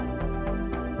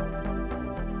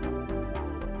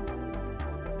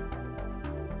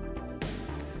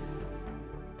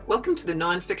Welcome to the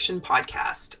Nonfiction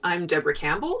Podcast. I'm Deborah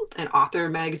Campbell, an author,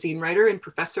 magazine writer, and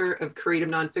professor of creative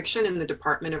nonfiction in the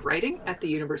Department of Writing at the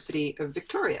University of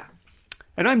Victoria.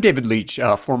 And I'm David Leach,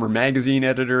 a former magazine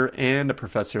editor and a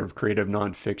professor of creative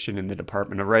nonfiction in the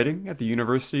Department of Writing at the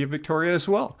University of Victoria as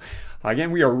well.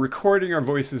 Again, we are recording our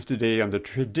voices today on the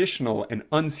traditional and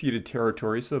unceded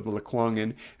territories of the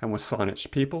Lekwungen and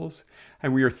Wasanich peoples.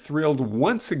 And we are thrilled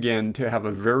once again to have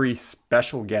a very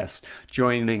special guest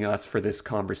joining us for this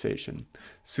conversation.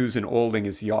 Susan Olding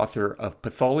is the author of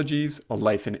Pathologies, A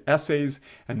Life in Essays,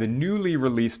 and the newly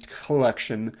released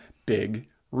collection, Big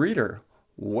Reader.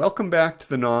 Welcome back to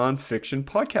the Nonfiction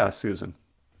Podcast, Susan.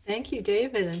 Thank you,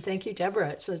 David, and thank you, Deborah.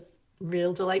 It's a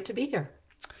real delight to be here.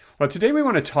 Well, today we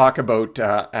want to talk about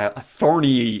a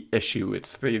thorny issue.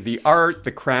 It's the art,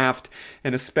 the craft,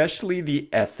 and especially the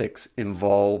ethics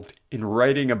involved in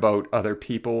writing about other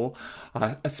people,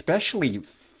 especially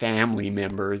family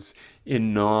members,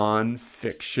 in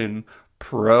nonfiction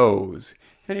prose.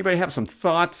 Anybody have some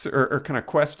thoughts or kind of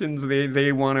questions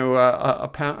they want to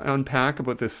unpack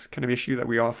about this kind of issue that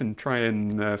we often try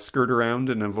and skirt around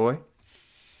and avoid?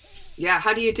 Yeah,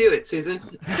 how do you do it, Susan?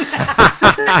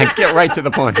 Get right to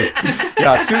the point.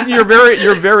 Yeah, Susan, you're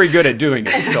very good at doing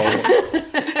it. So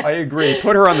I agree.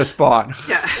 Put her on the spot.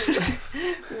 Yeah.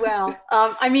 Well,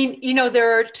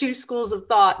 there are two schools of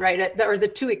thought, right? Or the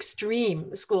two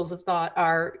extreme schools of thought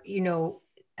are,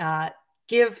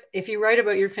 if you write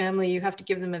about your family, you have to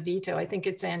give them a veto. I think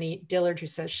it's Annie Dillard who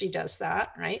says she does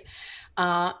that, right?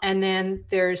 And then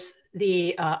there's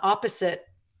the opposite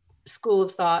school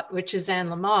of thought, which is Anne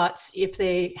Lamott's. If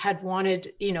they hadn't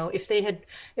wanted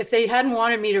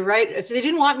me to write, if they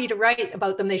didn't want me to write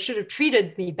about them, they should have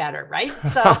treated me better, right?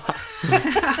 So,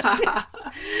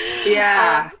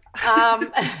 yeah.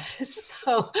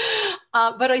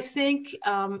 But I think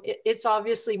it's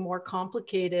obviously more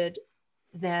complicated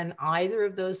than either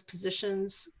of those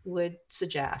positions would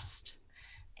suggest.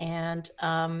 And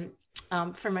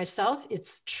for myself,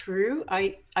 it's true.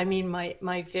 My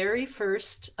very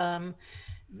first,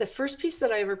 the first piece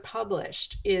that I ever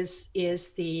published is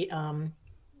the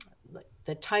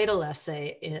title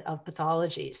essay of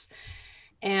Pathologies.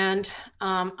 And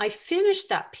I finished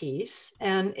that piece,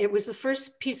 and it was the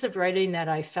first piece of writing that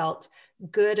I felt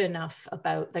good enough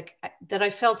about, that I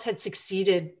felt had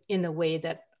succeeded in the way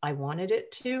that I wanted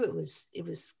it to. It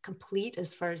was complete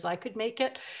as far as I could make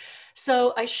it.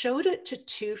 So I showed it to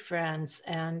two friends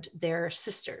and their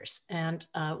sisters. And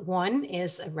one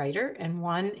is a writer and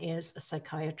one is a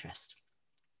psychiatrist.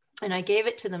 And I gave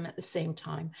it to them at the same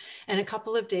time. And a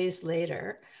couple of days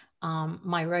later,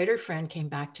 my writer friend came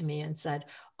back to me and said,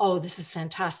 "Oh, this is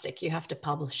fantastic. You have to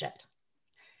publish it."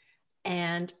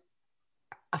 And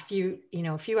a few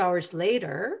hours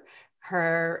later,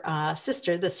 her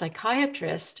sister, the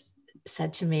psychiatrist,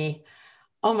 said to me,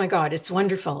 "Oh my God, it's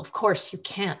wonderful. Of course, you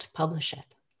can't publish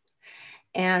it."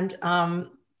 And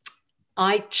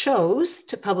I chose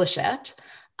to publish it,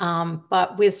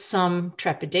 but with some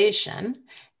trepidation.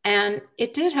 And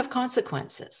it did have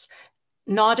consequences.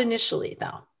 Not initially,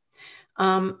 though.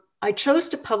 I chose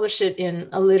to publish it in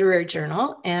a literary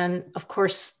journal. And of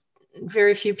course,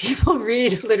 very few people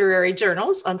read literary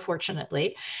journals,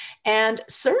 unfortunately. And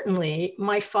certainly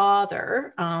my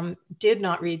father did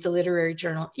not read the literary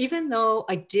journal, even though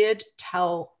I did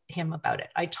tell him about it.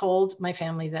 I told my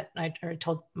family I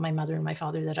told my mother and my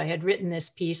father that I had written this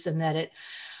piece and that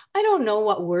I don't know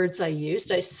what words I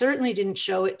used. I certainly didn't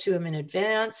show it to him in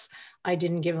advance. I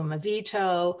didn't give him a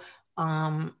veto.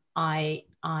 And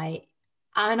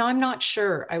I'm not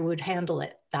sure I would handle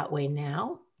it that way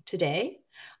now, today.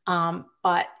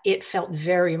 But it felt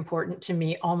very important to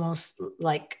me, almost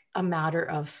like a matter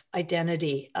of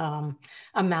identity,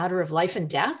 a matter of life and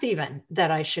death, even,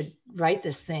 that I should write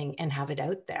this thing and have it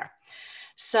out there.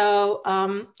 So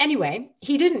anyway,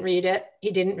 he didn't read it.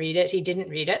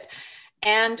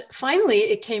 And finally,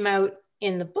 it came out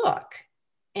in the book.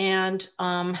 And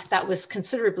that was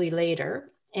considerably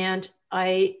later. And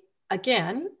I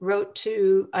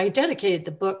dedicated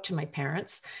the book to my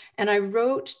parents, and I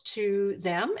wrote to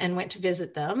them and went to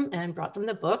visit them and brought them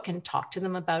the book and talked to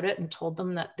them about it and told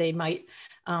them that they might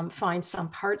find some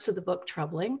parts of the book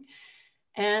troubling,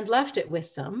 and left it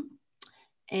with them.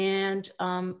 And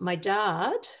my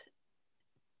dad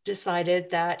decided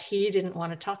that he didn't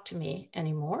want to talk to me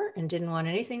anymore and didn't want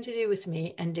anything to do with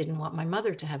me and didn't want my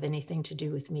mother to have anything to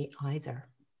do with me either.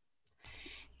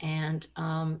 And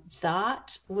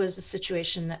that was a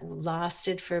situation that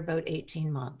lasted for about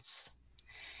 18 months.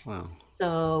 Wow.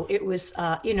 So it was,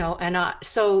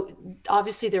 so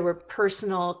obviously there were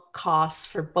personal costs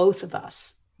for both of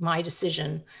us. My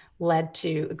decision led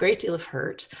to a great deal of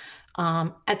hurt.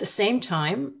 At the same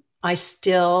time, I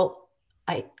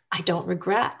don't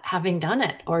regret having done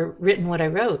it or written what I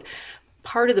wrote.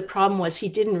 Part of the problem was he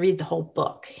didn't read the whole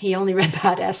book. He only read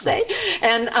that essay.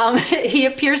 And he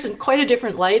appears in quite a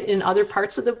different light in other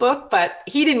parts of the book, but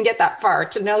he didn't get that far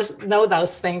to know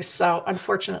those things. So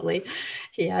unfortunately,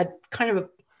 he had kind of a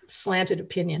slanted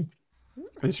opinion.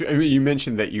 I mean, you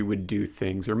mentioned that you would do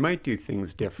things or might do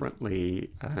things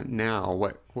differently now.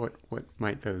 What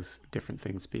might those different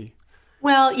things be?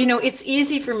 Well, it's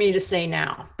easy for me to say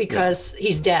now because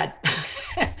he's dead.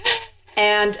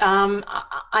 And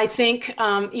I think,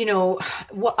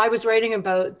 what I was writing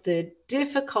about the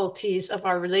difficulties of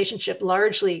our relationship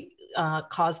largely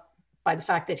caused by the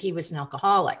fact that he was an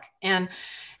alcoholic. And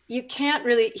you can't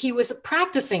really, he was a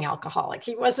practicing alcoholic.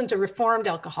 He wasn't a reformed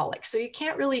alcoholic. So you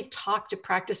can't really talk to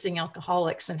practicing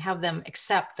alcoholics and have them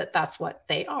accept that that's what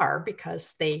they are,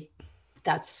 because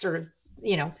that's sort of,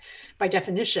 by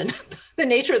definition, the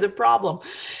nature of the problem.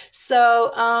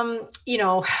 So,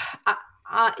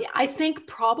 I think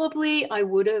probably I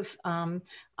would have,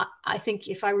 I think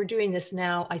if I were doing this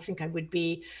now, I think I would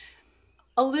be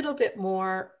a little bit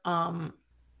more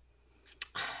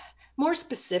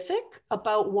specific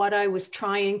about what I was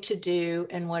trying to do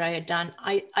and what I had done.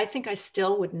 I think I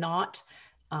still would not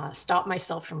stop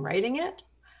myself from writing it.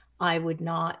 I would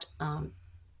not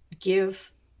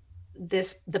give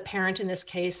the parent in this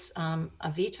case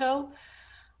a veto,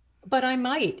 but I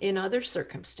might in other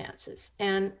circumstances.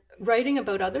 And writing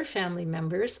about other family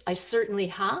members, I certainly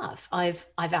have. I've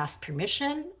asked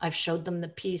permission. I've showed them the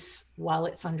piece while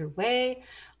it's underway.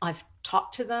 I've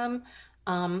talked to them.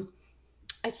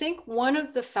 I think one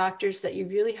of the factors that you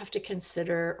really have to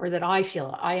consider, or that I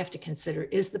feel I have to consider,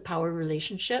 is the power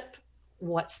relationship.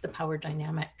 What's the power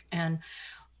dynamic? And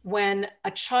when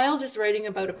a child is writing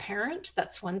about a parent,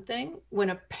 that's one thing. When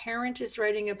a parent is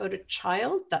writing about a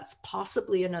child, that's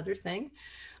possibly another thing.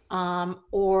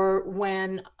 Or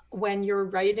when you're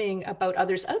writing about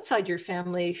others outside your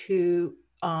family who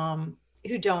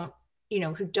don't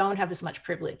have as much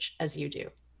privilege as you do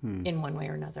in one way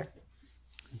or another.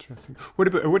 Interesting. What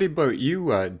about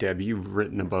you, Deb? You've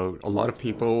written about a lot of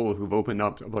people who've opened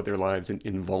up about their lives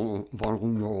in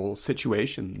vulnerable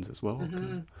situations as well.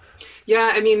 Mm-hmm.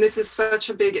 Yeah, I mean, this is such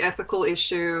a big ethical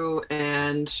issue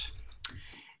and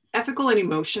ethical and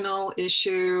emotional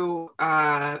issue.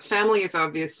 Family is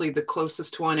obviously the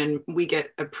closest one, and we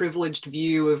get a privileged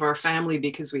view of our family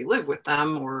because we live with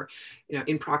them or,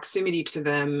 in proximity to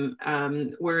them.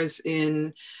 Whereas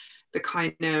in the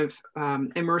kind of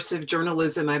immersive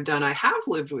journalism I've done, I have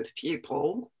lived with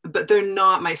people, but they're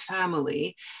not my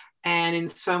family. And in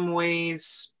some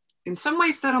ways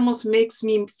that almost makes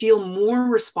me feel more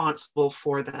responsible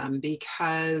for them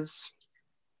because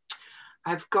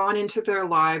I've gone into their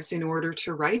lives in order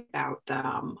to write about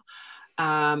them.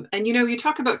 And, you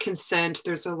talk about consent.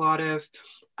 There's a lot of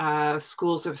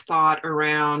schools of thought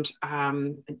around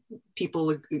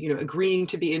people, agreeing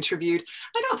to be interviewed.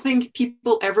 I don't think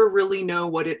people ever really know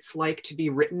what it's like to be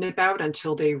written about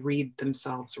until they read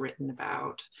themselves written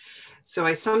about. So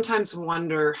I sometimes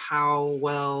wonder how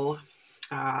well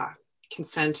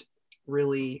consent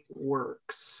really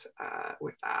works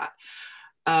with that.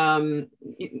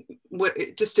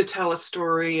 Just to tell a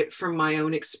story from my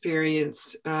own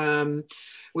experience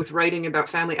with writing about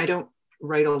family, I don't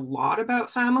write a lot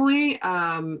about family,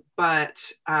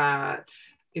 but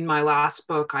in my last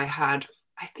book, I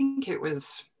think it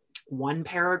was one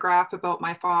paragraph about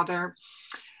my father.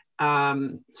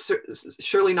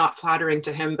 Surely not flattering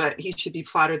to him, but he should be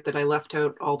flattered that I left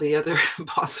out all the other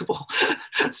possible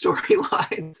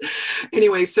storylines.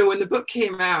 Anyway, so when the book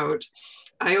came out,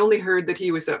 I only heard that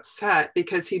he was upset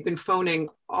because he'd been phoning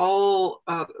all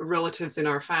relatives in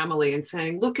our family and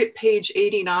saying, look at page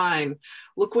 89,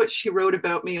 look what she wrote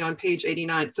about me on page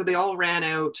 89. So they all ran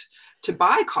out to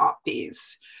buy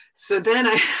copies. So then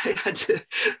I had to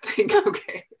think,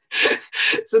 okay.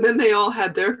 So then they all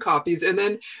had their copies. And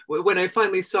then when I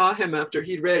finally saw him after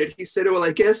he'd read it, he said, well,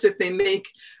 I guess if they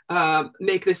make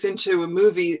this into a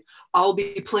movie, I'll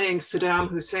be playing Saddam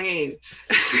Hussein.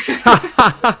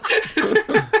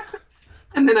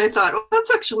 And then I thought, well,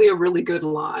 that's actually a really good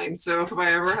line. So if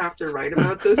I ever have to write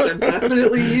about this, I'm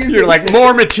definitely using You're like,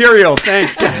 more material,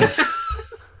 thanks, Dad.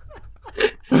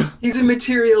 He's a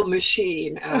material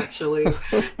machine, actually.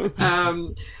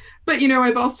 But,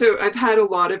 I've had a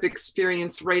lot of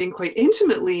experience writing quite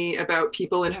intimately about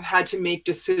people and have had to make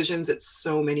decisions at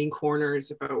so many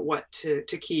corners about what to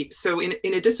keep. So in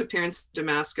A Disappearance in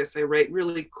Damascus, I write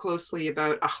really closely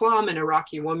about Ahlam, an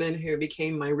Iraqi woman who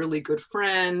became my really good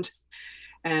friend.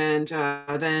 and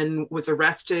then was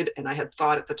arrested. And I had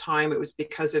thought at the time it was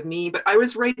because of me, but I'm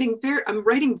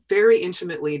writing very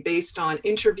intimately based on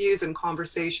interviews and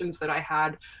conversations that I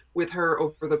had with her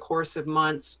over the course of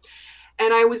months.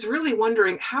 And I was really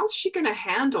wondering, how's she going to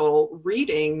handle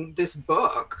reading this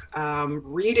book,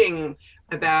 reading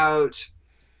about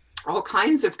all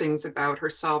kinds of things about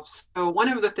herself. So one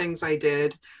of the things I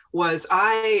did was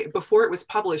before it was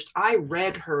published, I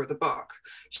read her the book.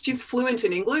 She's fluent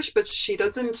in English, but she's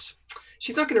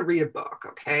not going to read a book.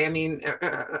 Okay. I mean,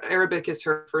 Arabic is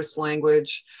her first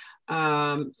language.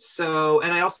 And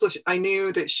I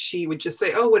knew that she would just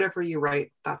say, oh, whatever you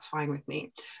write, that's fine with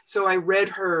me. So I read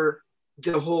her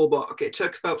the whole book. It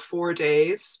took about 4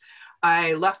 days.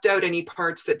 I left out any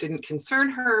parts that didn't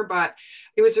concern her, but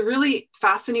it was a really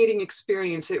fascinating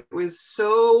experience. It was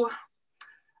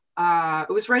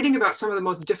writing about some of the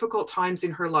most difficult times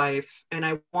in her life, and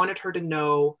I wanted her to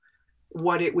know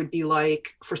what it would be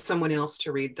like for someone else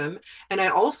to read them. And I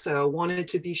also wanted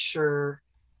to be sure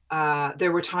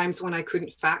there were times when I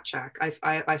couldn't fact check.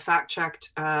 I fact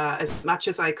checked as much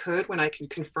as I could when I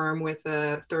could confirm with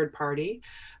a third party,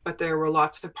 but there were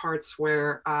lots of parts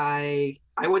where I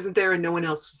wasn't there and no one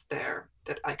else was there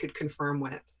that I could confirm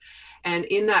with. And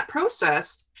in that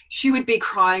process, she would be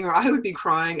crying or I would be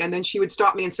crying, and then she would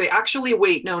stop me and say, actually,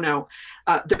 wait, no,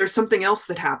 there's something else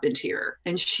that happened here.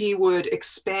 And she would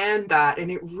expand that,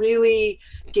 and it really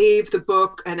gave the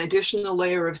book an additional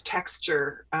layer of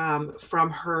texture from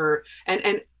her,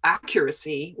 and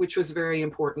accuracy, which was very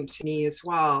important to me as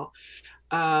well.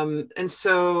 And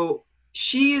so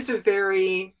she is a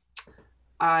very,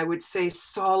 I would say,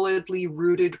 solidly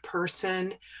rooted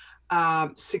person,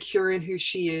 secure in who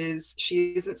she is.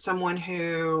 She isn't someone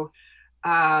who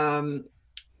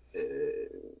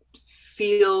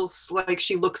feels like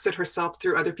she looks at herself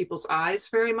through other people's eyes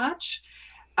very much.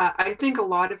 I think a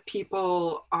lot of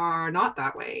people are not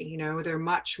that way. You know, they're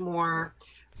much more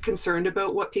concerned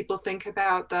about what people think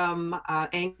about them,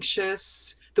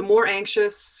 anxious. The more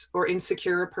anxious or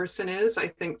insecure a person is, I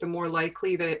think the more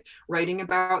likely that writing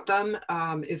about them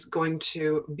is going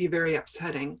to be very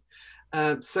upsetting.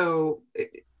 So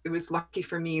it was lucky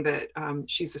for me that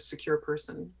she's a secure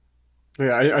person.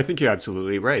 Yeah, I think you're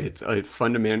absolutely right. It's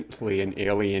fundamentally an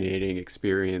alienating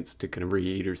experience to kind of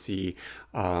read or see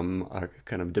a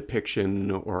kind of depiction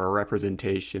or a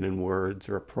representation in words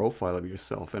or a profile of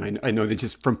yourself. And I know that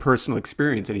just from personal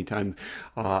experience, anytime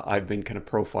I've been kind of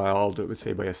profiled,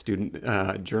 say, by a student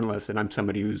journalist, and I'm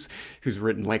somebody who's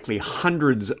written likely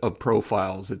hundreds of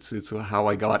profiles. It's how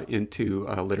I got into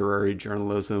literary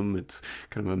journalism. It's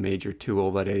kind of a major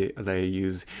tool that I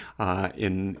use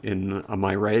in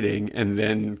my writing. And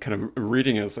then kind of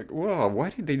reading it, I was like, whoa,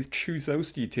 why did they choose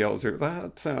those details? Or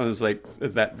that sounds like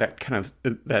that kind of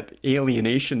that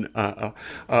alienation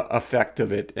effect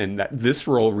of it, and that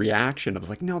visceral reaction. I was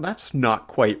like, no, that's not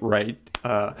quite right,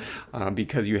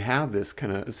 because you have this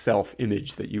kind of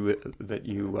self-image that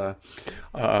you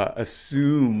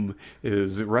assume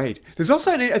is right. There's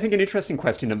also, I think, an interesting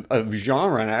question of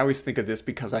genre, and I always think of this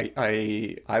because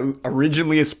I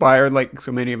originally aspired, like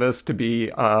so many of us, to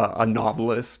be a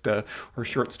novelist or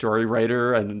short story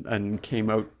writer, and came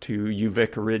out to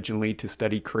UVic originally to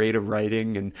study creative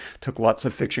writing, and took lots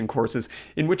of fiction courses,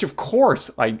 in which, of course,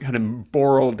 I kind of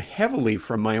borrowed heavily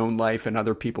from my own life and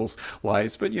other people's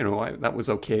lives, but that was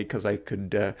okay because I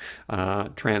could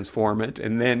transform it,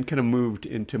 and then kind of moved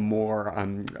into more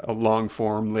a long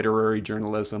form literary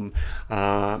journalism,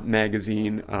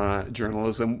 magazine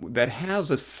journalism that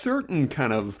has a certain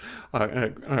kind of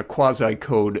a quasi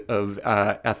code of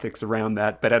ethics around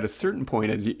that. But at a certain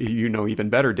point, as you know even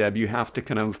better, Deb, you have to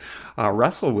kind of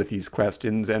wrestle with these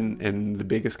questions. And the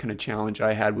biggest kind of challenge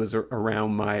I had was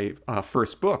around my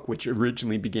first book, which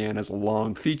originally began as a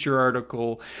long feature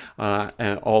article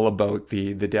all about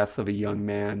the death of a young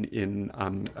man in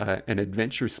an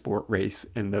adventure sport race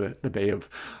in the Bay of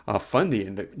Fundy,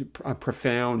 and the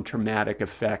profound traumatic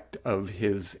effect of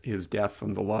his death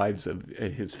on the lives of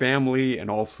his family and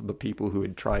also the people who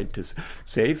had tried to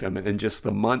save him. And just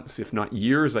the months, if not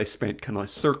years, I spent kind of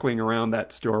circling around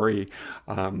that story,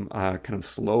 kind of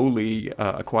slowly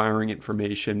acquiring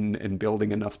information and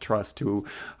building enough trust to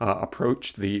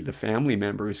approach the family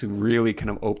members who really kind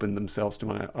of opened themselves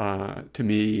to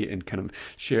me and kind of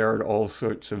shared all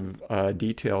sorts of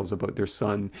details about their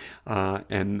son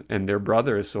and their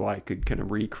brother, so I could kind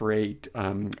of recreate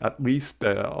at least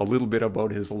a little bit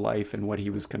about his life and what he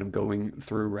was kind of going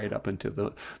through right up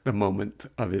until the moment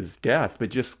of his death, but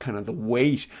just kind of the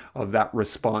weight of that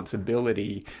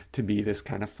responsibility to be this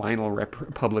kind of final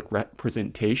public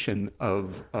representation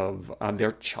of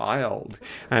their child.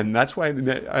 And that's why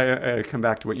I come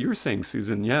back to what you were saying,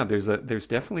 Susan. Yeah, there's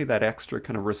definitely that extra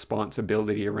kind of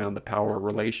responsibility around the power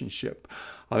relationship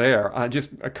there. Just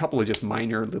a couple of just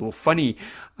minor little funny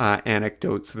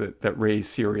anecdotes that raise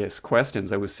serious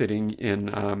questions. I was sitting in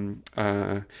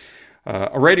a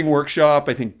writing workshop,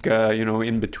 I think,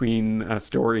 in between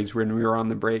stories when we were on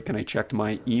the break, and I checked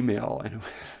my email, and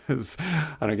it was,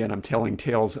 and again, I'm telling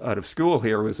tales out of school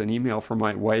here, it was an email from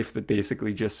my wife that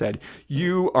basically just said,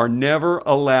 "You are never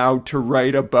allowed to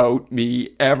write about me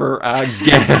ever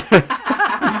again."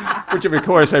 Which, of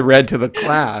course, I read to the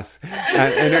class.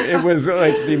 And it was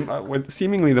like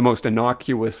seemingly the most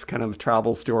innocuous kind of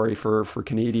travel story for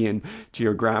Canadian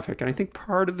Geographic. And I think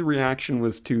part of the reaction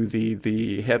was to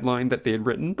the headline that they had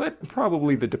written, but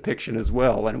probably the depiction as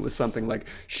well. And it was something like,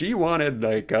 she wanted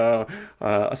like a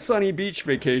sunny beach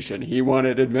vacation. He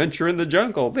wanted adventure in the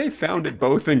jungle. They found it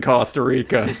both in Costa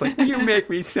Rica. It's like, you make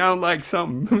me sound like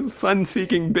some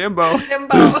sun-seeking bimbo.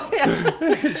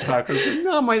 Exactly.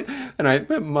 No,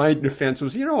 my defense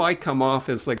was, I come off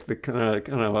as like the kind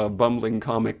of a bumbling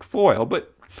comic foil,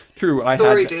 but true.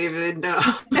 Sorry, David. No.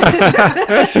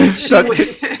 She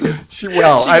wins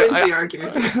the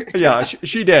argument. Yeah,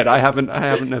 she did. I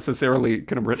haven't necessarily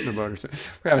kind of written about her.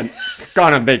 We haven't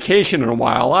gone on vacation in a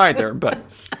while either, but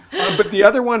the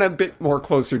other one a bit more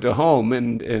closer to home,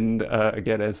 and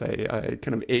again, as I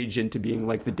kind of age into being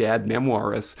like the dad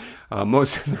memoirist,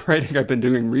 most of the writing I've been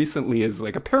doing recently is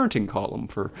like a parenting column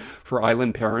for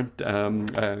Island Parent,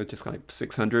 just like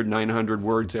 600, 900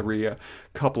 words every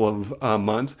couple of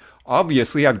months.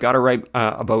 Obviously, I've got to write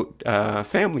about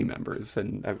family members,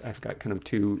 and I've got kind of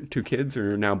two kids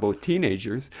who are now both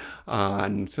teenagers,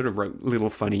 and sort of wrote little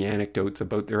funny anecdotes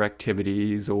about their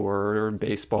activities or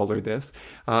baseball or this.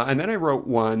 And then I wrote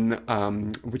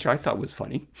one which I thought was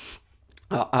funny.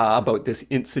 About this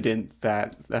incident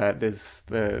that this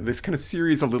kind of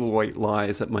series of little white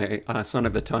lies that my son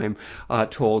at the time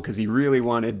told, because he really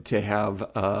wanted to have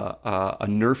a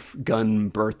Nerf gun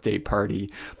birthday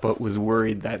party, but was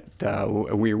worried that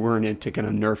we weren't into kind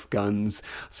of Nerf guns.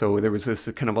 So there was this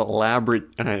kind of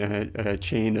elaborate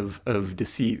chain of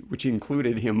deceit, which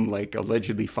included him like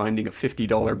allegedly finding a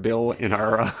 $50 bill in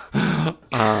our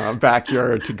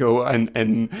backyard to go,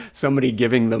 and somebody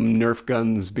giving them Nerf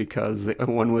guns because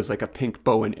one was like a pink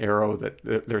bow and arrow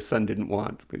that their son didn't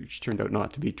want, which turned out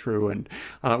not to be true. And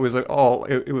it was like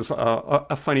it was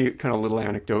a funny kind of little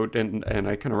anecdote, and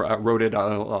I kind of wrote it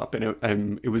all up,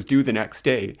 and it was due the next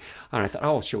day, and I thought,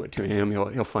 I'll show it to him.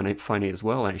 He'll find it funny as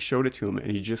well. And I showed it to him, and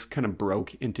he just kind of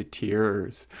broke into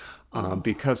tears.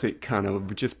 Because it kind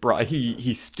of just brought,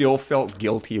 he still felt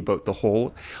guilty about the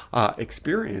whole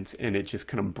experience, and it just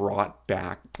kind of brought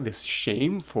back this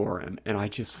shame for him, and I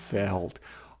just felt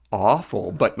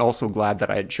awful, but also glad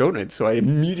that I had shown it. So I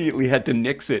immediately had to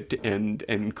nix it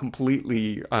and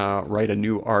completely write a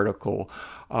new article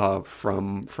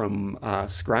from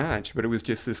scratch. But it was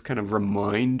just this kind of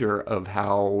reminder of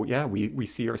how, we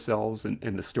see ourselves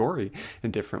in the story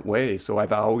in different ways. So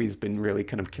I've always been really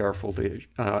kind of careful to,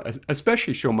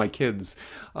 especially show my kids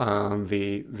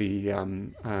the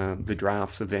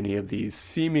drafts of any of these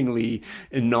seemingly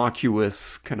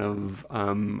innocuous kind of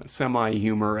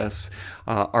semi-humorous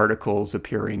articles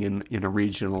appearing in a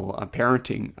regional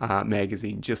parenting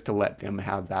magazine, just to let them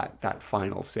have that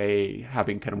final say,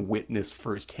 having kind of witnessed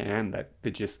firsthand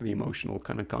just the emotional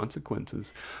kind of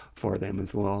consequences for them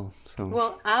as well. So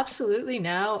well, absolutely,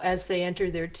 now as they enter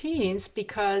their teens,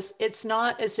 because it's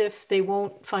not as if they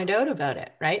won't find out about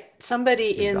it, right?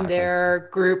 Somebody in their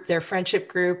group, their friendship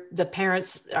group, the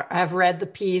parents have read the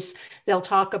piece, they'll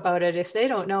talk about it. If they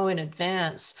don't know in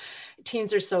advance,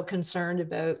 teens are so concerned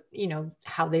about,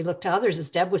 how they look to others. As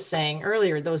Deb was saying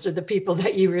earlier, those are the people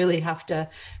that you really have to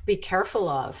be careful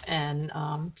of. And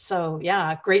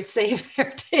great save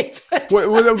there, David.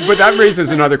 But that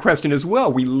raises another question as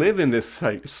well. We live in this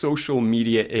social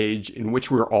media age in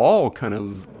which we're all kind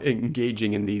of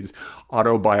engaging in these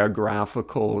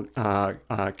autobiographical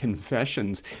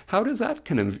confessions. How does that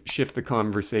kind of shift the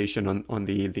conversation on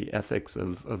the ethics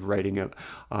of writing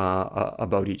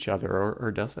about each other,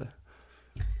 or does it?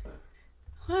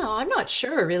 Well, I'm not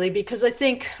sure really, because I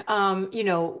think,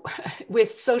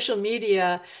 with social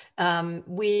media,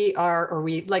 we are, or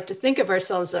we like to think of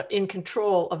ourselves in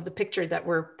control of the picture that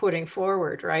we're putting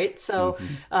forward, right? So,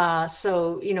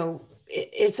 Hmm.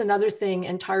 it's another thing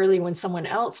entirely when someone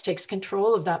else takes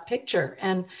control of that picture.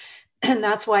 And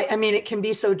that's why, I mean, it can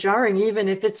be so jarring, even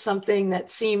if it's something that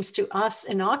seems to us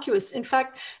innocuous. In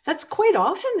fact, that's quite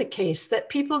often the case, that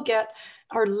people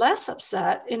are less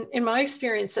upset, in my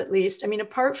experience at least. I mean,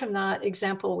 apart from that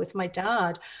example with my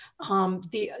dad,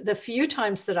 the few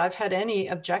times that I've had any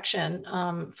objection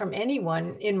from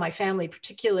anyone in my family,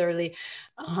 particularly,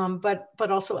 but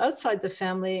also outside the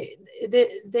family,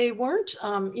 they weren't,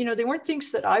 they weren't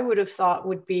things that I would have thought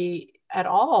would be at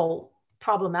all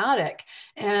problematic.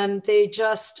 And they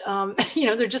just,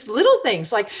 they're just little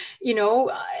things like,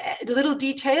 little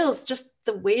details, just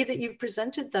the way that you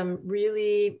presented them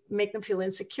really make them feel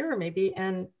insecure maybe.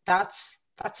 And that's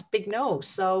a big no.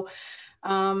 So,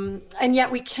 and yet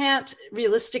we can't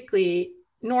realistically,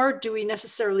 nor do we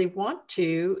necessarily want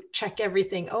to check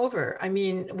everything over. I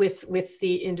mean, with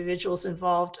the individuals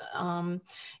involved,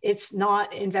 it's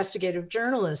not investigative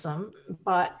journalism,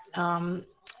 but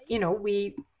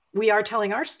we are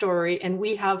telling our story, and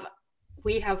we have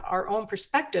our own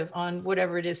perspective on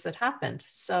whatever it is that happened.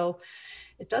 So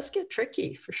it does get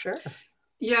tricky for sure.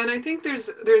 Yeah, and I think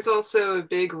there's also a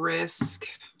big risk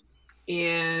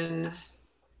in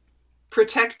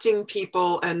protecting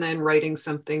people and then writing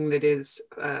something that is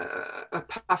a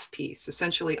puff piece,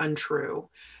 essentially untrue,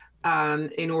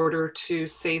 in order to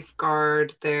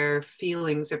safeguard their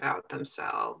feelings about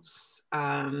themselves,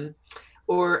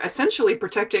 or essentially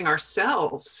protecting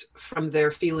ourselves from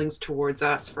their feelings towards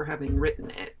us for having written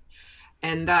it.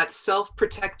 And that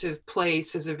self-protective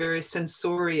place is a very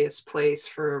censorious place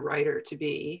for a writer to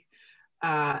be.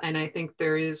 And I think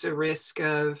there is a risk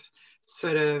of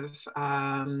sort of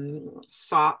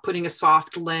putting a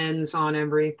soft lens on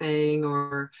everything,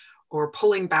 or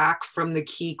pulling back from the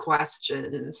key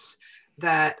questions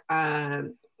that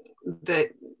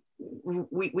that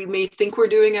we may think we're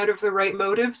doing out of the right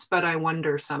motives, but I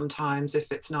wonder sometimes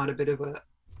if it's not a bit of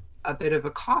a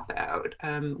cop out.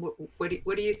 What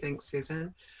do you think,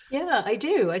 Susan? Yeah, I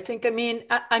do. I think, it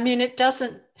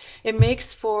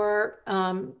makes for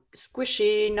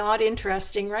squishy, not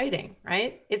interesting writing,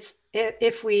 right?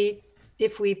 If we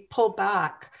pull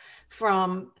back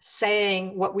from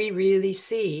saying what we really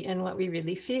see and what we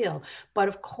really feel. But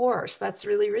of course, that's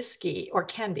really risky, or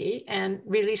can be, and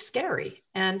really scary.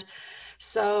 And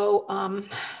so,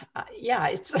 yeah,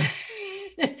 it's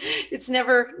it's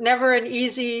never an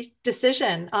easy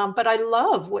decision. But I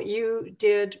love what you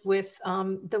did with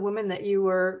the woman that you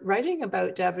were writing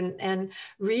about, Deb, and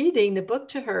reading the book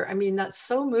to her. I mean, that's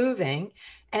so moving,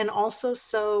 and also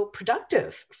so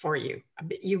productive for you.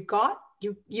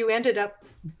 You ended up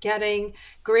getting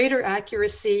greater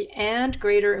accuracy and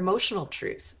greater emotional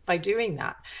truth by doing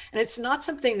that. And it's not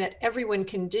something that everyone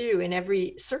can do in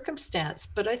every circumstance,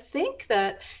 but I think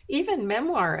that even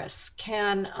memoirists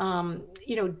can,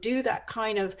 do that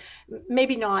kind of,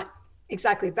 maybe not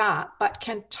exactly that, but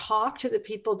can talk to the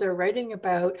people they're writing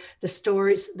about, the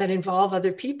stories that involve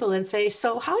other people, and say,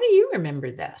 so how do you remember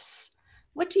this?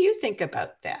 What do you think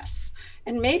about this?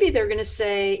 And maybe they're going to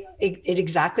say it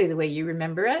exactly the way you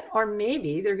remember it, or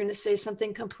maybe they're going to say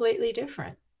something completely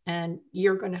different. And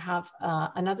you're going to have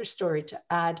another story to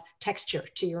add texture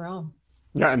to your own.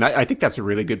 Yeah, and I think that's a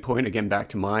really good point. Again, back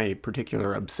to my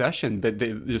particular obsession, but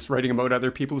just writing about other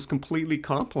people is completely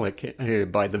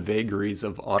complicated by the vagaries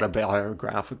of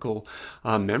autobiographical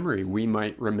memory. We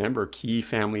might remember key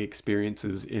family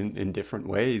experiences in different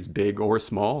ways, big or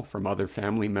small, from other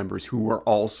family members who were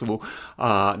also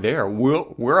there. We're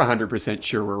 100%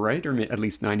 sure we're right, or at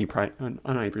least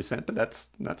 90%, but that's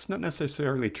not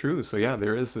necessarily true. So yeah,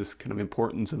 there is this kind of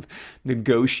importance of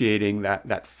negotiating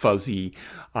that fuzzy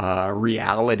reality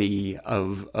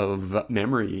of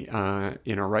memory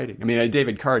in our writing. I mean,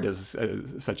 David Carr does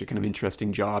such a kind of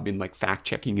interesting job in like fact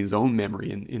checking his own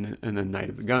memory in A Night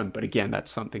of the Gun. But again, that's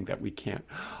something that we can't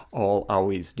all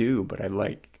always do. But I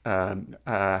like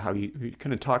how you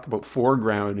kind of talk about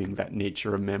foregrounding that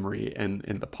nature of memory and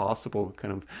the possible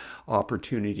kind of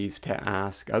opportunities to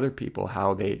ask other people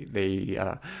how they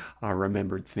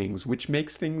remembered things, which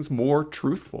makes things more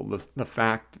truthful. The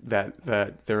fact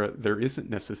that there isn't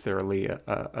necessarily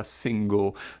a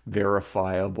single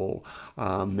verifiable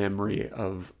memory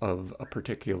of a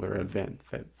particular event,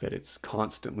 that it's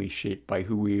constantly shaped by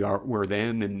who were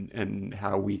then, and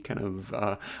how we kind of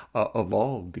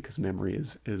evolve, because memory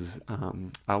is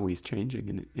always changing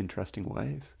in interesting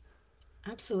ways.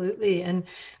 Absolutely. And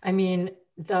I mean,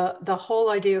 the whole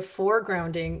idea of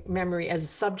foregrounding memory as a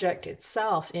subject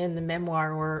itself in the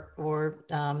memoir, or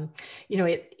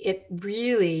it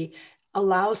really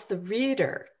allows the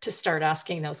reader to start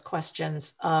asking those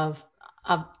questions allows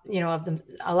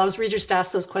readers to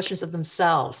ask those questions of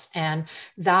themselves, and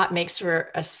that makes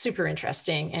for a super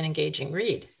interesting and engaging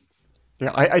read.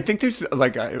 Yeah, I think there's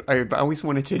like I've always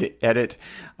wanted to edit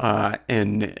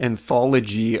an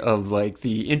anthology of like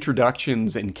the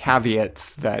introductions and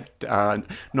caveats that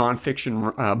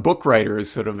nonfiction book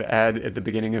writers sort of add at the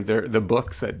beginning of the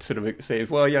books, that sort of say,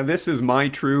 well, yeah, this is my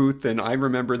truth, and I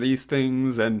remember these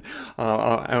things, and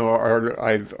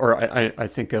I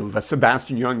think of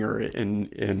Sebastian Junger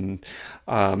in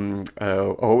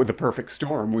The Perfect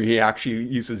Storm, where he actually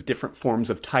uses different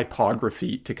forms of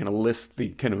typography to kind of list the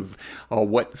kind of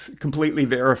what's completely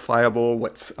verifiable,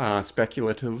 what's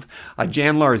speculative.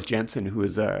 Jan Lars Jensen, who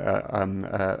is an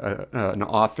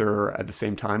author at the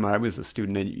same time I was a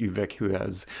student at UVic, who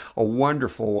has a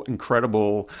wonderful,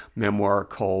 incredible memoir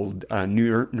called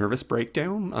Nervous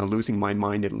Breakdown, Losing My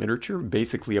Mind in Literature,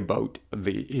 basically about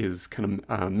his kind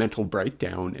of mental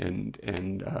breakdown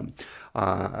and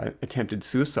attempted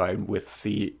suicide with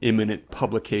the imminent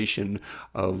publication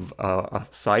of a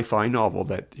sci-fi novel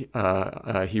that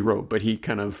he wrote. But he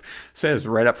kind of says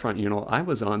right up front, I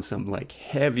was on some like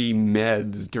heavy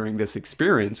meds during this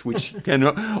experience, which can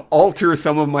alter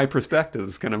some of my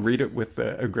perspectives. Kind of read it with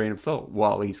a grain of salt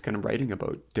while he's kind of writing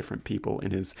about different people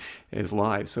in his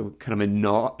lives. So kind of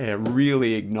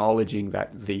really acknowledging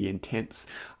that the intense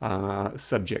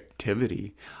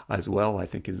subjectivity as well, I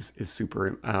think is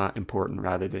super important,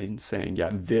 rather than saying, yeah,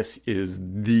 this is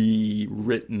the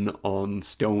written on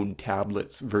stone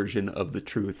tablets version of the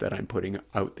truth that I'm putting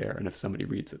out there. And if somebody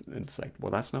reads it, it's like,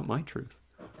 well, that's not my truth.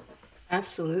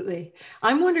 Absolutely.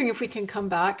 I'm wondering if we can come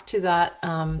back to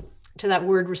that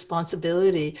word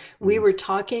responsibility. We were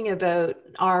talking about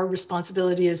our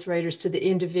responsibility as writers to the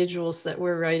individuals that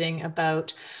we're writing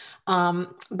about.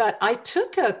 But I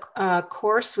took a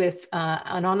course with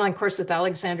an online course with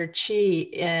Alexander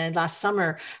Chee last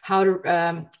summer,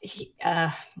 The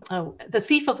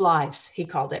Thief of Lives, he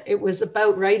called it. It was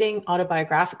about writing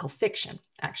autobiographical fiction,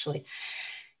 actually.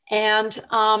 And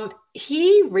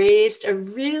he raised a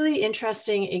really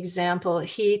interesting example.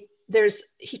 He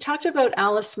talked about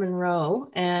Alice Munro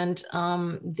and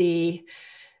the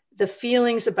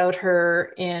feelings about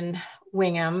her in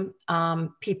Wingham,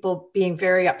 people being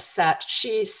very upset.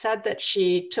 She said that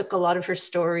she took a lot of her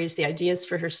stories, the ideas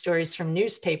for her stories, from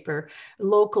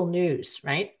local news,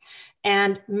 right?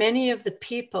 And many of the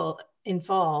people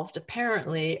involved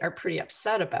apparently are pretty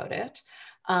upset about it.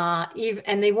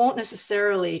 And they won't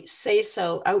necessarily say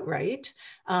so outright,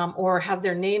 or have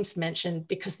their names mentioned,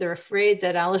 because they're afraid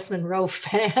that Alice Munro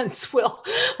fans will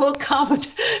come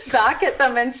back at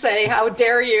them and say, how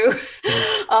dare you?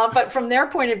 But from their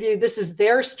point of view, this is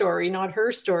their story, not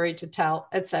her story to tell,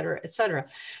 et cetera, et cetera.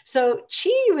 So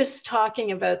Chee was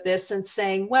talking about this and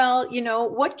saying, well,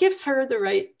 what gives her the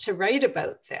right to write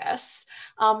about this?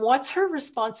 What's her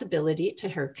responsibility to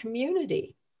her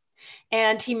community?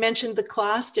 And he mentioned the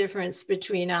class difference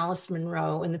between Alice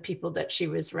Munro and the people that she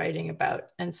was writing about,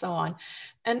 and so on.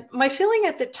 And my feeling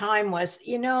at the time was,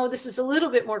 this is a little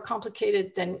bit more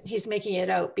complicated than he's making it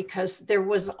out, because there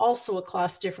was also a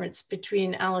class difference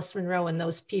between Alice Munro and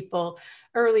those people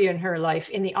early in her life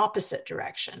in the opposite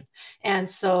direction. And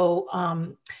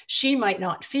so she might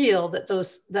not feel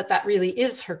that really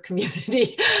is her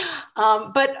community.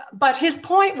 But his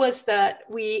point was that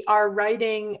we are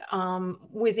writing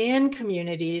within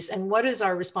communities, and what is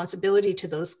our responsibility to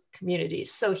those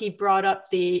communities? So he brought up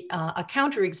a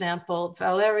counterexample,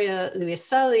 Valeria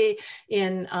Luiselli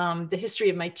in The History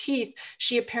of My Teeth.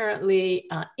 She apparently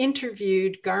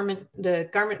interviewed the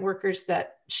garment workers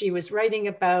that she was writing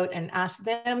about and asked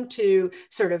them to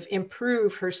sort of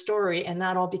improve her story. And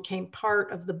that all became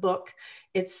part of the book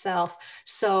itself.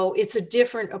 So it's a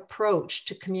different approach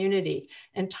to community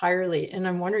entirely. And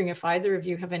I'm wondering if either of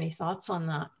you have any thoughts on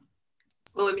that.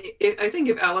 Well, I mean, I think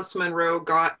if Alice Munro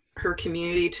got her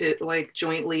community to like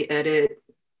jointly edit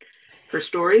her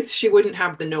stories, she wouldn't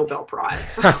have the Nobel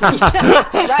Prize. Right.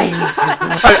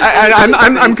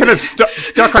 I'm kind of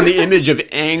stuck on the image of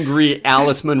angry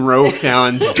Alice Munro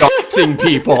fans doxing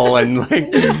people, and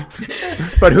like,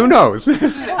 but who knows?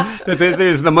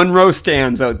 There's the Munro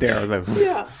stands out there.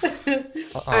 Yeah.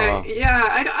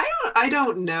 I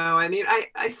don't know. I mean,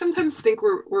 I sometimes think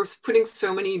we're putting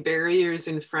so many barriers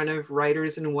in front of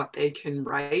writers and what they can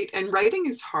write, and writing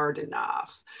is hard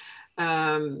enough.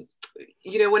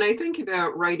 when I think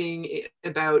about writing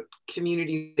about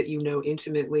community that you know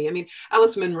intimately, I mean,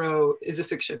 Alice Munro is a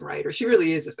fiction writer. She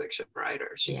really is a fiction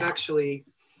writer. She's actually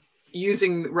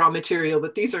using raw material,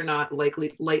 but these are not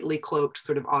lightly cloaked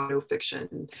sort of auto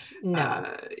fiction.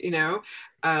 No.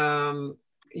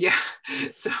 Yeah.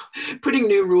 So putting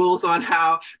new rules on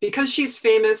how, because she's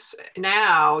famous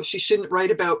now, she shouldn't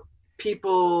write about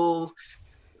people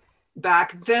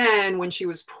back then when she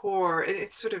was poor.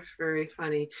 It's sort of very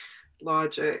funny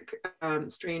logic,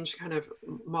 strange kind of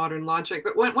modern logic.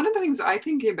 But one of the things I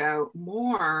think about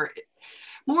more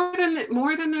than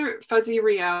the fuzzy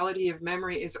reality of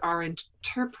memory is our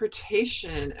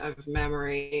interpretation of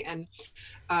memory. And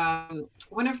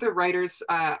one of the writers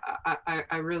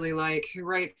I really like, who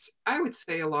writes, I would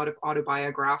say, a lot of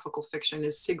autobiographical fiction,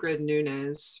 is Sigrid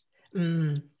Nunez.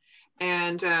 And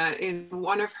in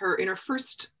her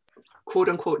first quote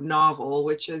unquote novel,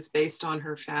 which is based on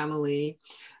her family,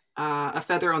 A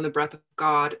Feather on the Breath of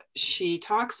God, she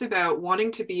talks about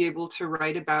wanting to be able to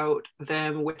write about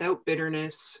them without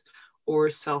bitterness or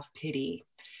self-pity.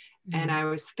 And I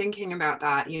was thinking about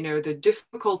that, the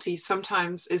difficulty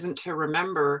sometimes isn't to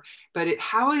remember, but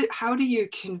how do you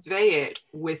convey it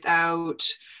without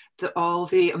all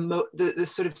the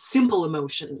sort of simple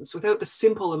emotions, without the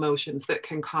simple emotions that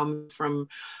can come from,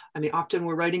 I mean, often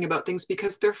we're writing about things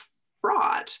because they're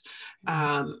fraught.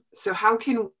 So how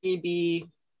can we be,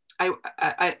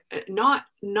 not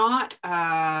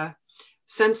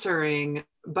censoring,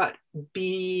 but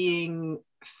being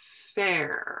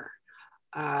fair.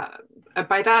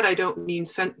 By that I don't mean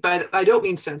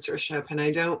censorship,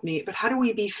 and but how do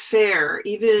we be fair,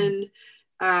 even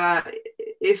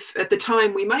if at the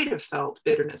time we might have felt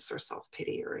bitterness or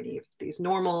self-pity or any of these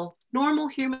normal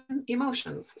human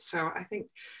emotions. So I think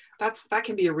that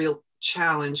can be a real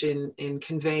challenge in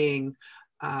conveying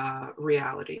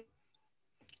reality.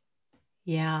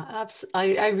 Yeah,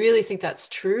 I really think that's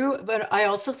true. But I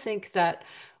also think that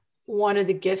one of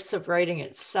the gifts of writing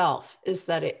itself is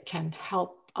that it can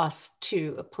help us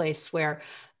to a place where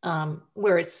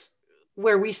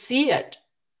we see it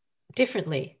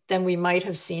differently than we might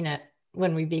have seen it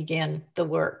when we begin the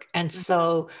work. And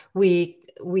so we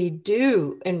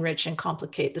do enrich and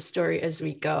complicate the story as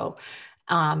we go,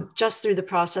 just through the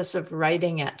process of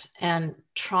writing it and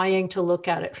trying to look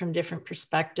at it from different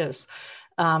perspectives.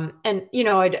 And,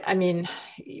 I mean,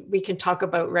 we can talk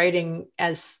about writing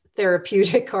as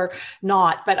therapeutic or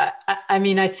not, but I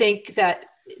mean, I think that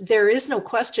there is no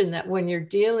question that when you're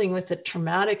dealing with a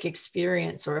traumatic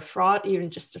experience or even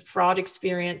just a fraught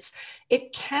experience,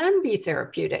 it can be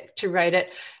therapeutic to write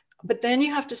it. But then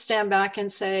you have to stand back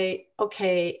and say,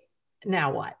 okay,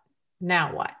 now what?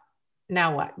 Now what?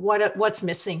 Now what? What's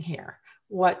missing here?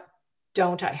 What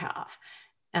don't I have?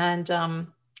 And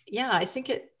I think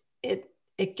it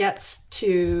gets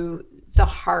to the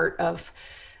heart of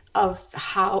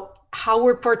how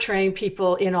we're portraying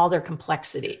people in all their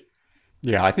complexity.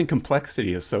 Yeah, I think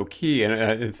complexity is so key.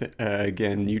 And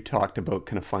again, you talked about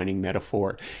kind of finding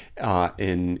metaphor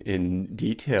in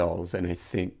details, and I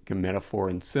think a metaphor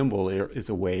and symbol is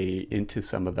a way into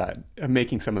some of that,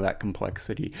 making some of that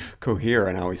complexity cohere.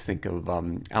 And I always think of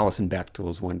Alison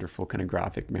Bechdel's wonderful kind of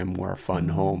graphic memoir, Fun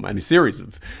Home. I mean, a series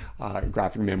of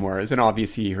graphic memoirs. And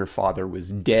obviously, her father was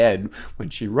dead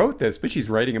when she wrote this, but she's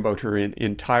writing about her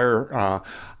entire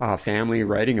family,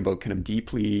 writing about kind of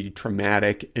deeply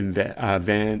traumatic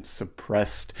events,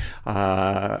 suppressed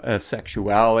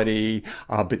sexuality,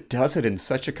 but does it in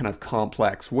such a kind of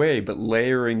complex way, but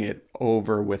layering it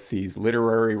over with these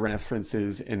literary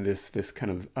references and this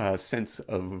kind of sense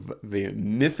of the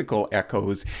mythical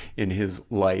echoes in his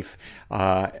life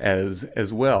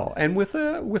as well, and with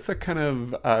a kind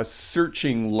of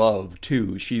searching love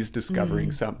too. She's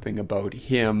discovering something about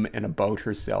him and about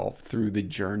herself through the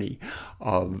journey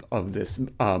of this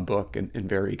book, and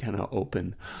very kind of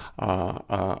open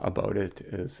about it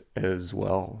as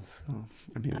well. So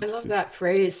I mean, I love that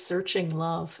phrase, searching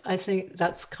love. I think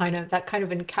that kind of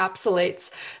encapsulates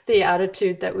the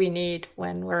attitude that we need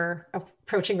when we're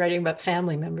approaching writing about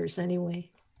family members anyway.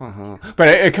 But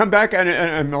I come back, and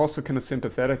I'm also kind of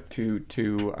sympathetic to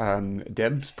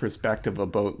Deb's perspective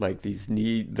about like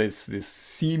this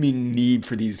seeming need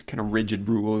for these kind of rigid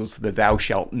rules, the thou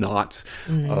shalt nots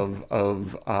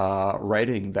of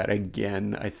writing. That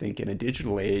again, I think in a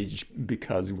digital age,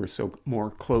 because we're so more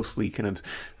closely kind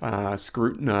of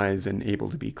scrutinized and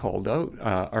able to be called out,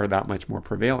 are that much more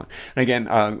prevalent. And again,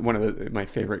 one of my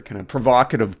favorite kind of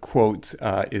provocative quotes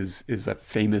is a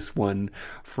famous one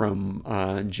from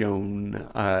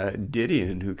Joan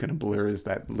Didion, who kind of blurs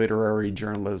that literary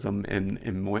journalism and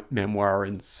memoir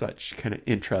in such kind of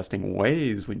interesting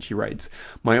ways when she writes,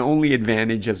 "My only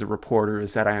advantage as a reporter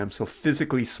is that I am so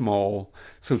physically small,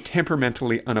 so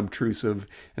temperamentally unobtrusive,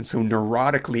 and so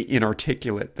neurotically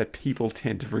inarticulate that people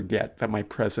tend to forget that my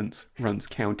presence runs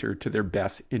counter to their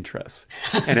best interests."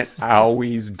 And it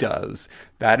always does.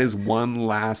 That is one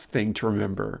last thing to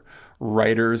remember.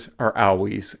 Writers are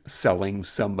always selling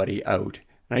somebody out.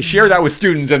 And I share that with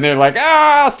students, and they're like,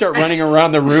 I'll start running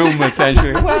around the room,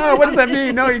 essentially. Well, what does that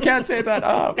mean? No, you can't say that.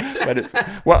 But it's,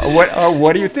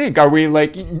 what do you think? Are we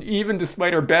like, even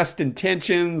despite our best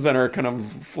intentions and our kind of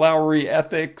flowery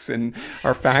ethics and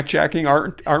our fact checking,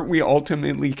 aren't we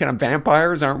ultimately kind of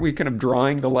vampires? Aren't we kind of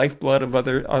drawing the lifeblood of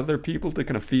other people to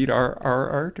kind of feed our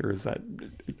art? Or is that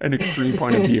an extreme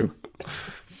point of view?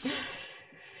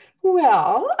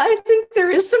 Well, I think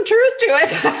there is some truth to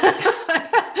it.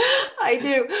 I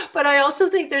do. But I also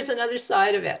think there's another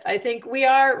side of it. I think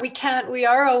we're trying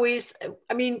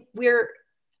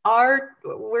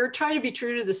to be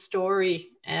true to the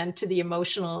story and to the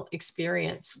emotional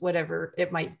experience, whatever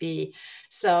it might be.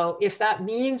 So if that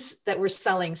means that we're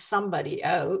selling somebody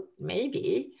out,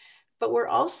 maybe, but we're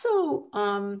also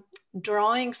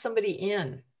drawing somebody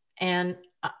in. And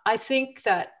I think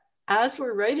that as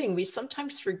we're writing, we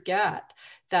sometimes forget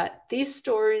that these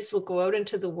stories will go out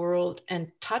into the world and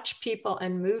touch people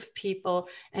and move people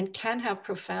and can have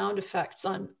profound effects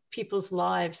on people's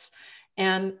lives.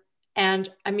 And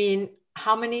I mean,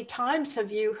 how many times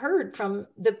have you heard from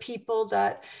the people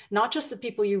that, not just the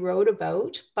people you wrote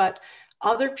about, but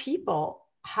other people,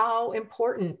 how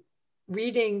important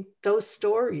reading those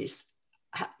stories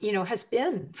has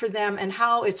been for them, and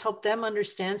how it's helped them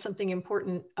understand something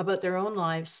important about their own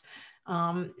lives.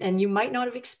 And you might not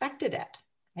have expected it,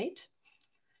 right?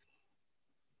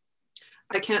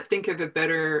 I can't think of a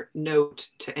better note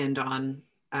to end on,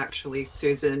 actually,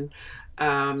 Susan.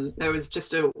 That was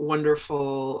just a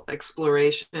wonderful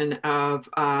exploration of,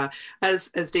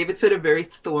 as David said, a very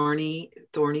thorny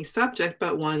subject,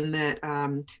 but one that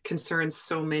concerns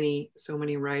so many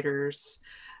writers.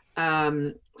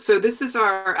 So this is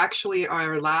actually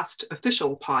our last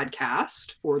official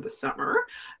podcast for the summer.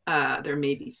 There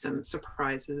may be some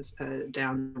surprises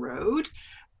down the road.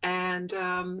 And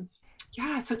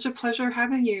yeah, such a pleasure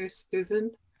having you,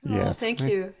 Susan. Yes, oh, thank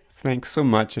you. Thanks so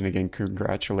much, and again,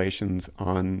 congratulations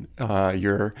on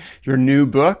your new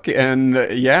book. And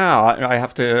yeah, I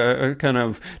have to kind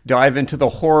of dive into the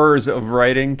horrors of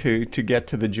writing to get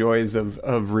to the joys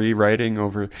of rewriting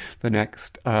over the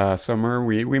next summer.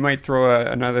 We might throw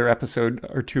another episode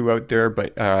or two out there,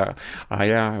 but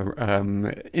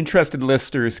interested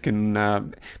listeners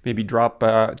can maybe drop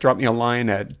me a line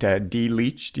at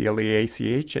dleach,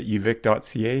 DLEACH at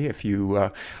uvic.ca if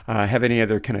you have any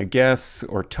other kind of guests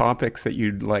or topics that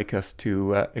you'd like us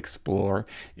to explore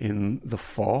in the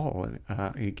fall.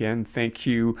 Again, thank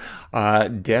you,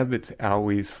 Deb. It's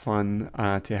always fun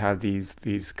to have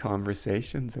these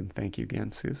conversations, and thank you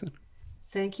again, Susan.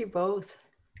 Thank you both.